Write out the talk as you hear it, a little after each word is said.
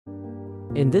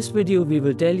In this video we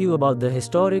will tell you about the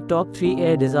historic top 3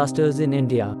 air disasters in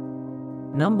India.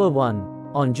 Number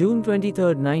 1. On June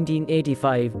 23,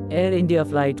 1985, Air India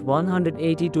Flight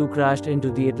 182 crashed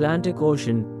into the Atlantic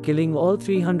Ocean, killing all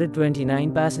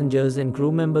 329 passengers and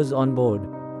crew members on board.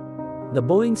 The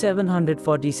Boeing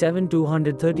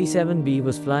 747-237B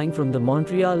was flying from the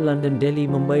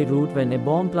Montreal-London-Delhi-Mumbai route when a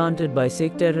bomb planted by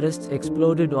Sikh terrorists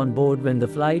exploded on board when the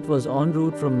flight was en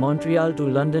route from Montreal to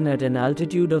London at an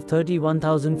altitude of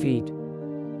 31,000 feet.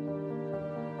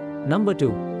 Number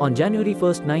 2. On January 1,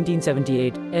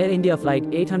 1978, Air India Flight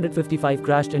 855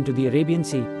 crashed into the Arabian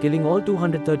Sea, killing all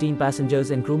 213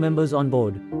 passengers and crew members on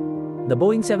board. The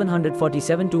Boeing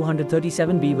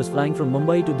 747-237B was flying from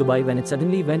Mumbai to Dubai when it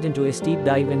suddenly went into a steep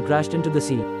dive and crashed into the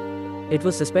sea. It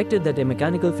was suspected that a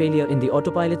mechanical failure in the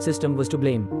autopilot system was to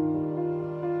blame.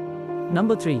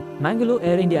 Number 3. Mangalore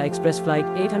Air India Express Flight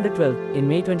 812, in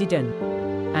May 2010.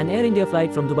 An Air India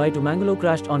flight from Dubai to Mangalore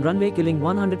crashed on runway, killing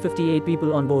 158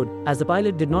 people on board, as the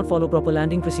pilot did not follow proper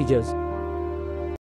landing procedures.